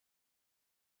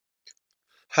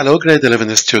Hello, grade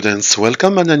 11 students.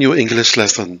 Welcome on a new English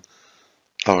lesson.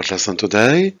 Our lesson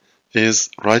today is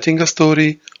Writing a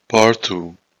Story, Part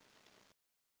 2.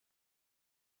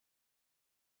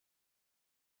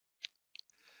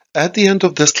 At the end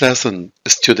of this lesson,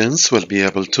 students will be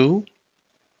able to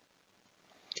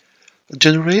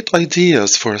generate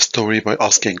ideas for a story by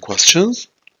asking questions,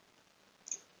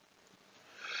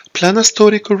 plan a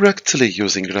story correctly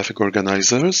using graphic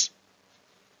organizers,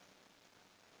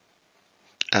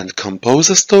 and compose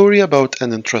a story about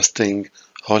an interesting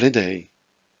holiday.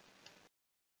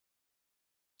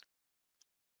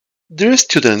 Dear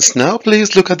students, now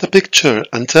please look at the picture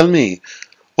and tell me,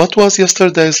 what was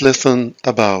yesterday's lesson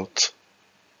about?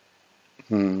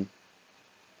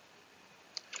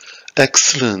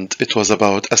 Excellent. It was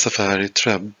about a safari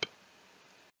trip.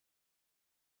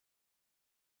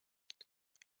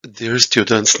 Dear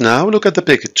students, now look at the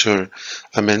picture.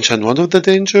 I mentioned one of the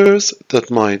dangers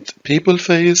that might people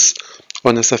face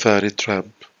on a safari trip.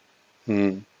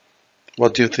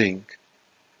 What do you think?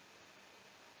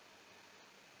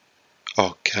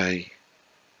 Okay.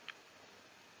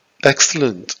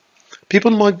 Excellent.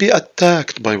 People might be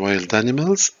attacked by wild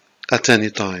animals at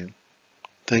any time.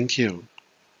 Thank you.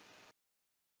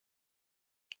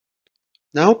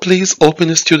 Now please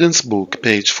open a student's book,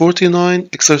 page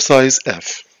 49, exercise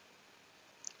F.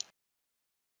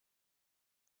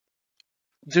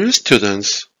 Dear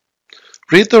students,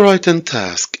 read the written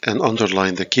task and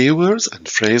underline the keywords and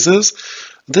phrases,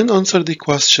 then answer the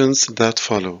questions that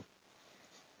follow.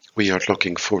 We are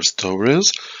looking for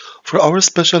stories for our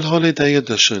special holiday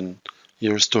edition.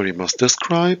 Your story must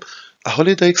describe a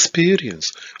holiday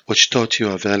experience which taught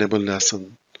you a valuable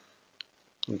lesson.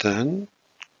 Then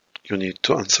you need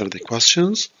to answer the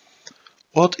questions.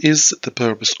 What is the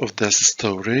purpose of this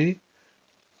story?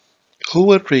 Who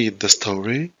will read the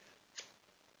story?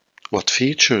 What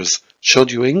features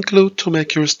should you include to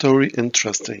make your story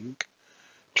interesting?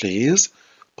 Please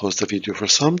pause the video for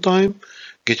some time,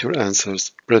 get your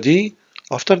answers ready.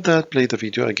 After that, play the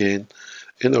video again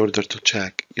in order to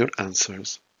check your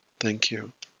answers. Thank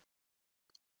you.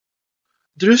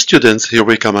 Dear students, here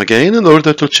we come again in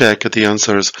order to check the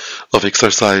answers of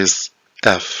exercise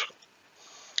F.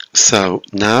 So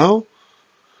now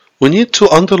we need to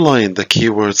underline the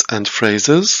keywords and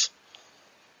phrases.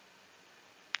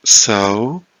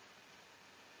 So,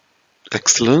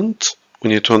 excellent. We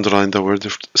need to underline the word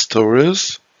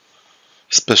stories,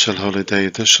 special holiday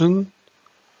edition,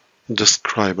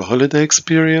 describe a holiday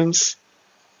experience,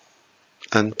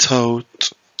 and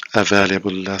taught a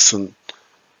valuable lesson.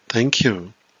 Thank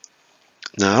you.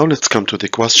 Now let's come to the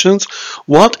questions.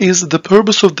 What is the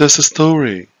purpose of this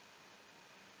story?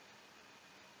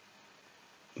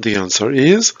 The answer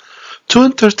is to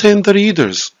entertain the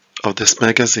readers of this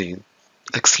magazine.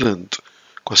 Excellent.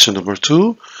 Question number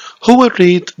 2. Who will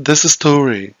read this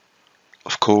story?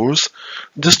 Of course,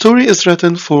 the story is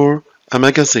written for a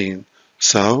magazine,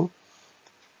 so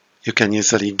you can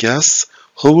easily guess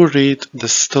who will read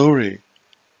this story.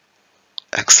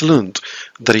 Excellent.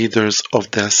 The readers of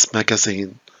this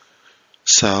magazine.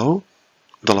 So,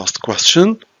 the last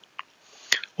question.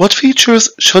 What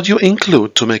features should you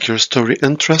include to make your story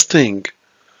interesting?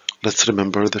 Let's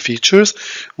remember the features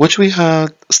which we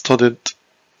had studied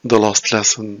the last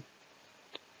lesson.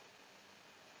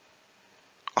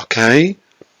 Okay,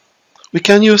 we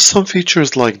can use some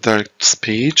features like direct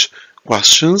speech,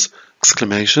 questions,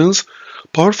 exclamations,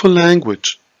 powerful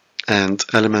language, and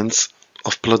elements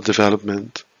of plot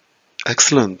development.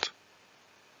 Excellent.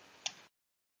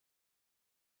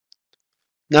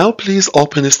 Now please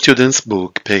open a student's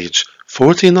book, page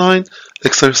 49,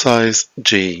 exercise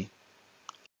G.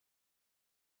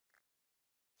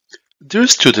 Dear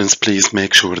students, please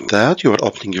make sure that you are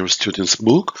opening your student's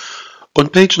book on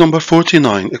page number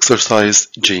 49, exercise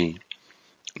G.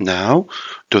 Now,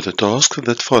 do the tasks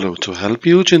that follow to help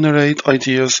you generate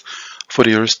ideas for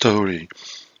your story.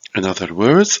 In other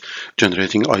words,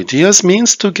 generating ideas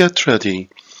means to get ready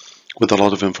with a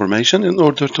lot of information in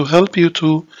order to help you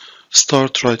to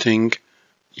start writing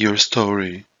your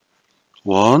story.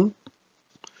 1.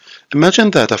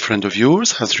 Imagine that a friend of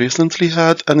yours has recently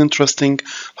had an interesting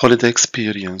holiday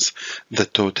experience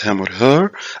that taught him or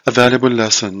her a valuable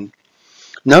lesson.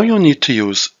 Now you need to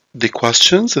use the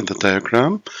questions in the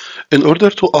diagram in order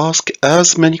to ask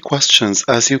as many questions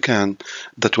as you can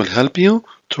that will help you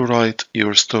to write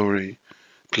your story.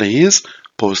 Please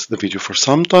pause the video for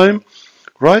some time,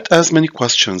 write as many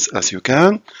questions as you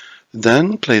can,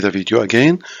 then play the video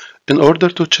again in order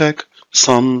to check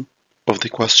some of the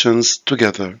questions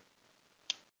together.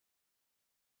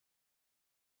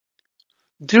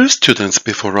 Dear students,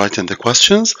 before writing the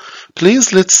questions,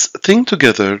 please let's think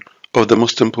together of the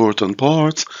most important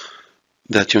parts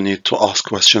that you need to ask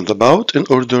questions about in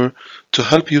order to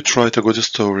help you write a good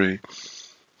story.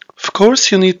 Of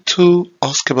course, you need to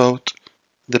ask about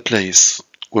the place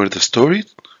where the story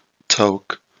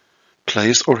took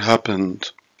place or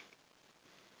happened.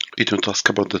 You need to ask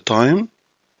about the time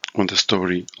when the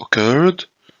story occurred.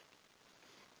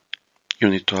 You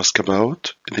need to ask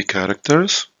about the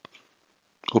characters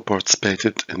who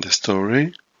participated in the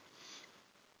story.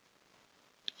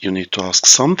 You need to ask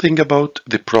something about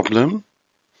the problem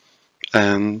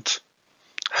and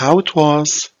how it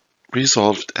was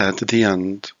resolved at the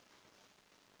end.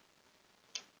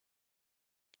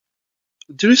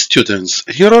 Dear students,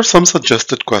 here are some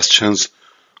suggested questions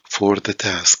for the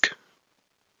task.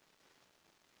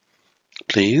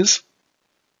 Please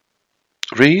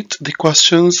read the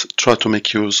questions, try to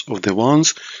make use of the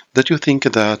ones that you think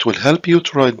that will help you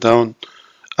to write down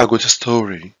a good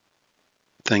story.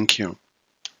 Thank you.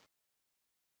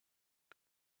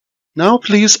 Now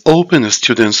please open a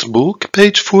student's book,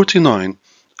 page 49,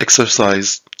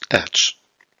 exercise H.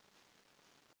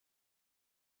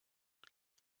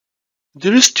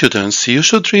 Dear students, you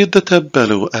should read the tab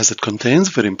below as it contains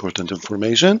very important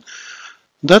information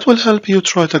that will help you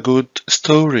to write a good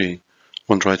story.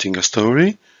 When writing a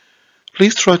story,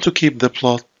 please try to keep the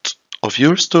plot of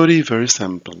your story very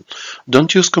simple.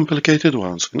 Don't use complicated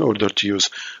ones. In order to use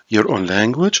your own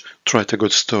language to write a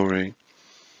good story.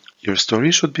 Your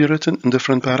story should be written in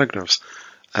different paragraphs,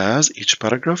 as each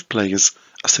paragraph plays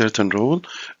a certain role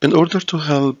in order to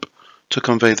help to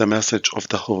convey the message of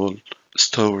the whole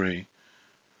story.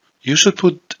 You should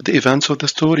put the events of the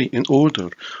story in order,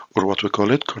 or what we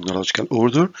call it, chronological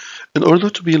order, in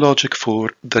order to be logic for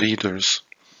the readers.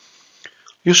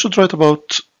 You should write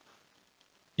about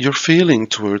your feeling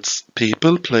towards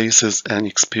people, places, and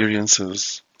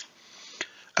experiences.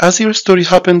 As your story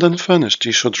happened and finished,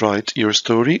 you should write your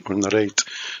story or narrate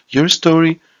your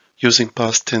story using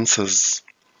past tenses.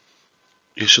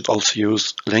 You should also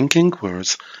use linking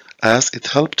words, as it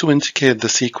helps to indicate the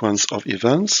sequence of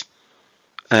events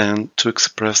and to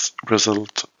express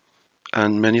result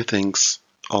and many things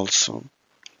also.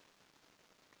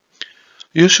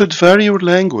 You should vary your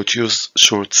language, use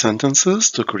short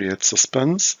sentences to create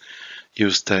suspense,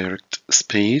 use direct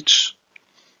speech,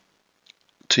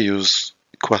 to use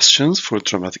questions for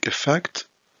dramatic effect,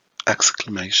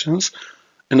 exclamations,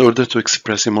 in order to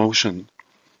express emotion.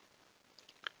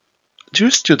 Dear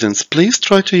students, please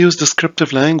try to use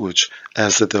descriptive language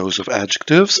as the dose of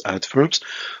adjectives, adverbs,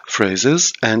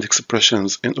 phrases, and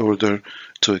expressions in order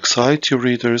to excite your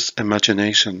reader's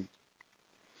imagination.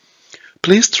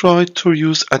 Please try to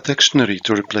use a dictionary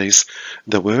to replace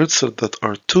the words that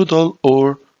are too dull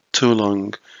or too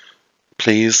long.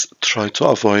 Please try to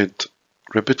avoid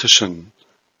repetition.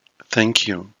 Thank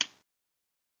you.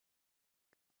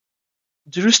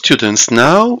 Dear students,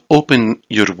 now open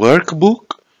your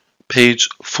workbook, page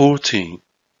 40.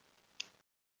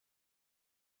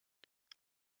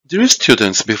 Dear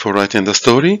students, before writing the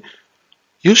story,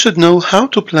 you should know how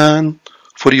to plan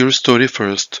for your story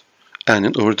first. And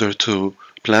in order to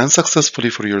plan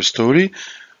successfully for your story,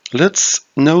 let's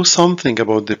know something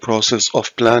about the process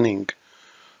of planning.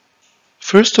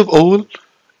 First of all,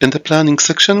 in the planning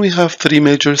section, we have three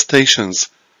major stations.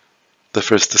 The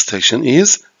first station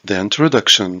is the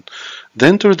introduction. The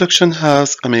introduction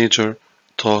has a major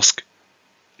task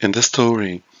in the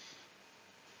story.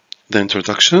 The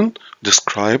introduction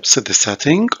describes the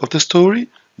setting of the story,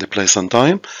 the place and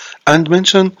time, and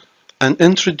mention and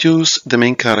introduce the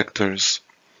main characters.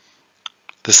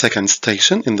 The second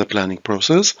station in the planning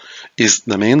process is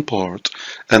the main part,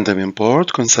 and the main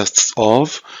part consists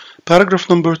of paragraph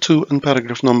number 2 and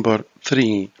paragraph number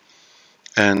 3.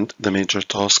 And the major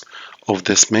task of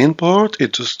this main part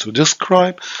is to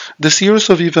describe the series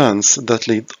of events that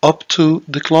lead up to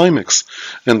the climax.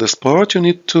 In this part, you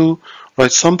need to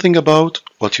write something about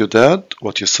what you did,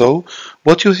 what you saw,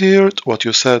 what you heard, what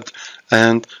you said,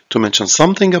 and to mention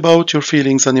something about your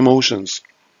feelings and emotions.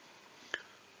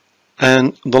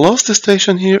 And the last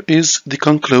station here is the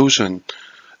conclusion.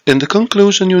 In the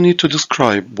conclusion, you need to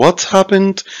describe what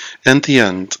happened in the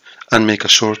end and make a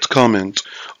short comment.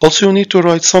 Also, you need to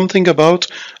write something about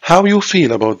how you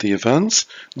feel about the events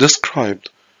described,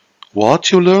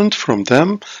 what you learned from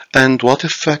them, and what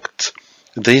effect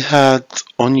they had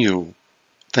on you.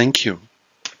 Thank you.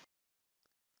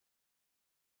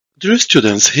 Dear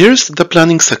students, here's the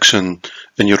planning section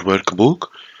in your workbook.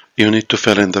 You need to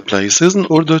fill in the places in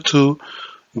order to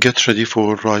get ready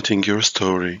for writing your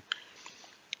story.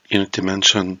 You need to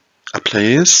mention a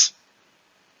place,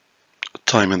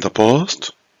 time in the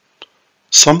past,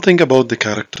 Something about the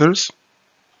characters.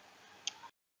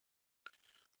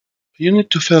 You need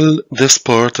to fill this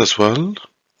part as well.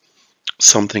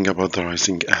 Something about the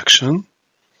rising action,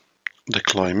 the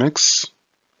climax,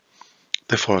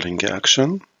 the falling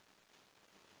action,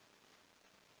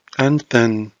 and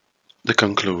then the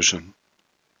conclusion.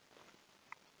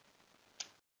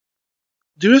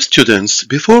 Dear students,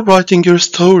 before writing your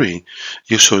story,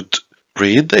 you should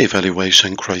read the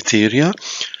evaluation criteria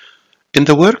in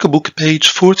the workbook page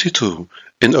 42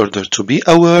 in order to be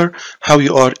aware how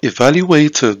you are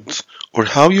evaluated or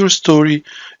how your story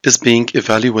is being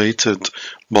evaluated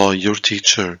by your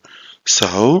teacher.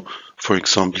 So, for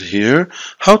example here,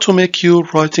 how to make your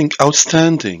writing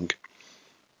outstanding.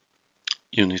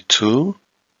 Unit 2,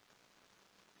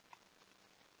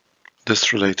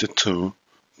 this related to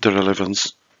the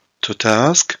relevance to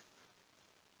task,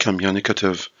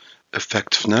 communicative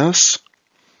effectiveness,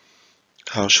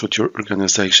 how should your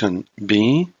organization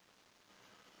be,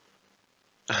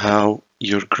 how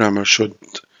your grammar should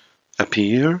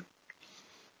appear,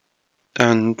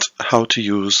 and how to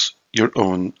use your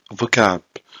own vocab.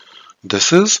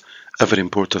 This is a very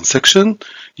important section.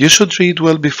 You should read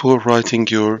well before writing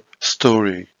your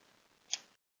story.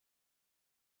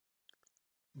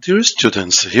 Dear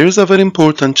students, here's a very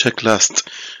important checklist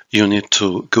you need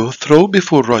to go through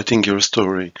before writing your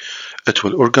story. It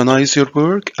will organize your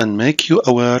work and make you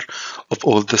aware of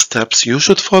all the steps you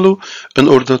should follow in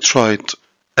order to write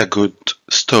a good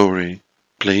story.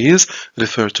 Please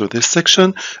refer to this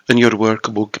section in your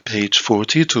workbook, page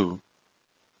 42.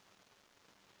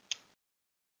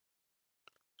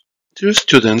 Dear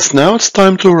students, now it's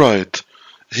time to write.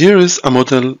 Here is a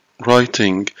model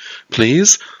writing.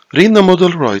 Please read the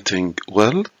model writing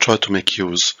well. Try to make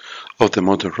use of the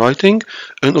model writing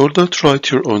in order to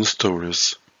write your own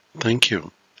stories. Thank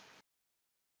you.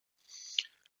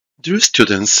 Dear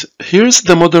students, here's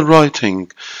the model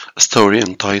writing story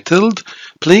entitled,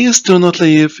 Please do not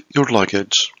leave your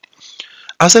luggage.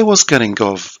 As I was getting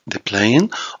off the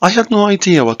plane, I had no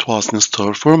idea what was in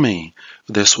store for me.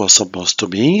 This was supposed to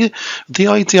be the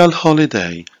ideal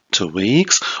holiday, 2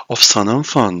 weeks of sun and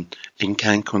fun in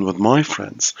Cancun with my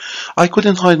friends. I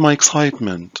couldn't hide my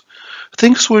excitement.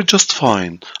 Things were just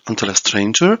fine until a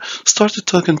stranger started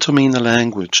talking to me in a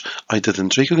language I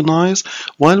didn't recognize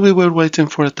while we were waiting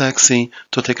for a taxi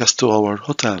to take us to our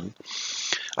hotel.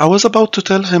 I was about to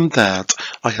tell him that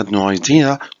I had no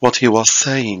idea what he was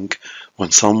saying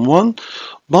when someone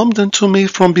bumped into me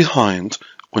from behind.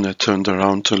 When I turned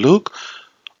around to look,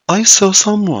 I saw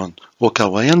someone walk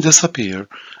away and disappear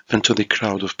into the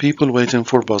crowd of people waiting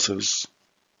for buses.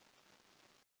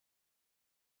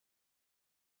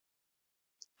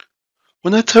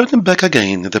 When I turned back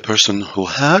again, the person who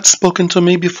had spoken to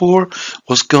me before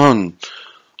was gone,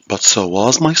 but so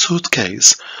was my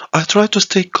suitcase. I tried to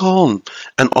stay calm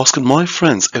and asked my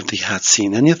friends if they had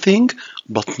seen anything,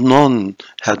 but none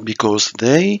had because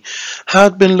they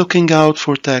had been looking out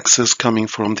for taxis coming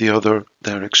from the other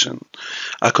direction.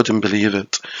 I couldn't believe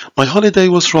it. My holiday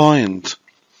was ruined.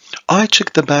 I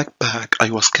checked the backpack I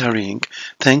was carrying.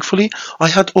 Thankfully, I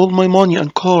had all my money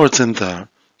and cards in there.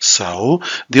 So,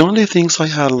 the only things I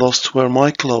had lost were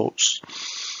my clothes,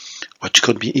 which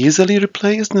could be easily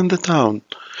replaced in the town.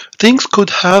 Things could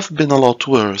have been a lot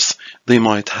worse. They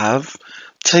might have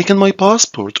taken my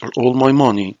passport or all my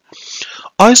money.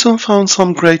 I soon found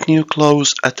some great new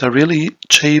clothes at a really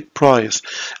cheap price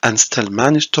and still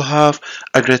managed to have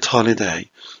a great holiday.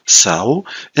 So,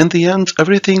 in the end,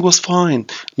 everything was fine.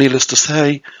 Needless to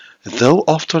say, though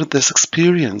after this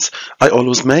experience, I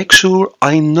always make sure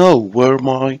I know where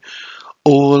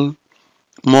all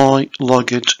my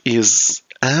luggage is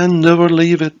and never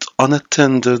leave it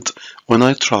unattended when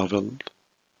I travel.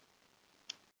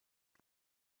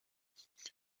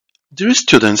 Dear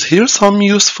students, here are some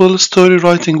useful story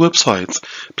writing websites.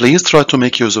 Please try to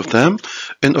make use of them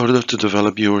in order to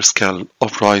develop your skill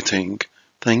of writing.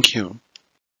 Thank you.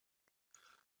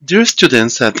 Dear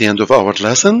students, at the end of our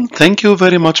lesson, thank you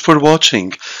very much for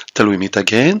watching. Till we meet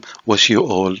again, wish you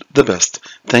all the best.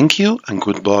 Thank you and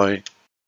goodbye.